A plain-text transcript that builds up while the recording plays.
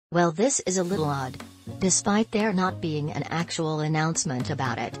Well, this is a little odd. Despite there not being an actual announcement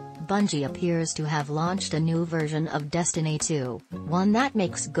about it, Bungie appears to have launched a new version of Destiny 2, one that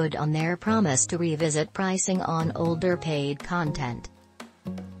makes good on their promise to revisit pricing on older paid content.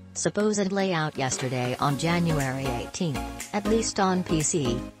 Supposedly out yesterday on January 18, at least on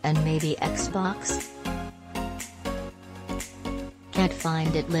PC, and maybe Xbox? Can't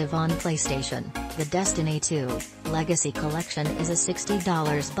find it live on PlayStation. The Destiny 2 Legacy Collection is a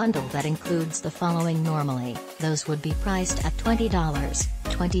 $60 bundle that includes the following. Normally, those would be priced at $20,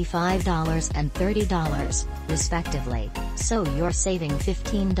 $25 and $30, respectively, so you're saving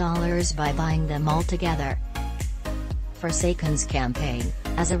 $15 by buying them all together. Forsaken's campaign,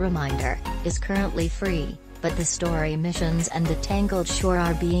 as a reminder, is currently free, but the story missions and the Tangled Shore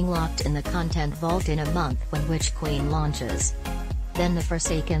are being locked in the content vault in a month when Witch Queen launches. Then the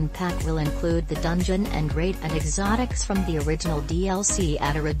Forsaken pack will include the dungeon and raid and exotics from the original DLC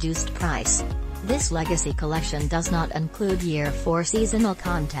at a reduced price. This Legacy Collection does not include Year 4 seasonal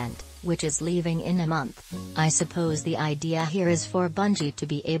content, which is leaving in a month. I suppose the idea here is for Bungie to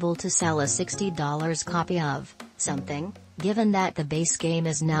be able to sell a $60 copy of something, given that the base game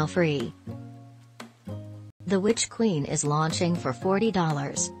is now free. The Witch Queen is launching for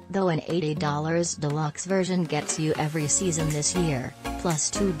 $40, though an $80 deluxe version gets you every season this year,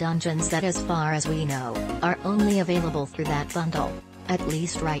 plus 2 dungeons that, as far as we know, are only available through that bundle, at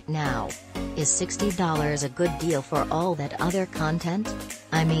least right now. Is $60 a good deal for all that other content?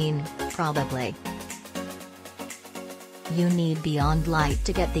 I mean, probably. You need Beyond Light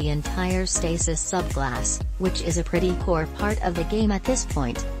to get the entire Stasis subclass, which is a pretty core part of the game at this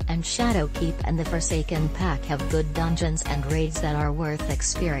point, and Shadowkeep and the Forsaken pack have good dungeons and raids that are worth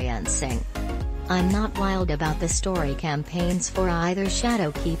experiencing. I'm not wild about the story campaigns for either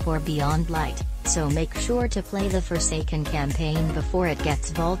Shadowkeep or Beyond Light, so make sure to play the Forsaken campaign before it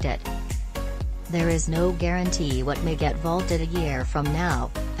gets vaulted. There is no guarantee what may get vaulted a year from now,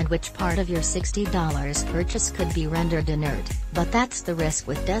 and which part of your $60 purchase could be rendered inert, but that's the risk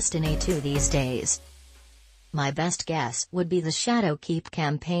with Destiny 2 these days. My best guess would be the Shadowkeep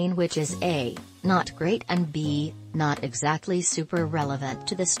campaign, which is A, not great, and B, not exactly super relevant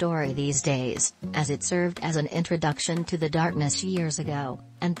to the story these days, as it served as an introduction to the darkness years ago,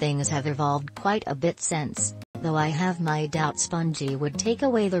 and things have evolved quite a bit since, though I have my doubts Bungie would take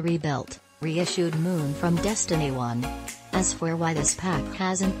away the reissued Moon from Destiny 1. As for why this pack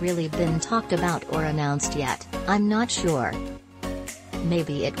hasn't really been talked about or announced yet, I'm not sure.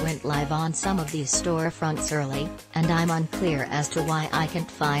 Maybe it went live on some of these storefronts early, and I'm unclear as to why I can't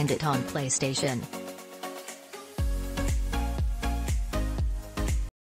find it on PlayStation.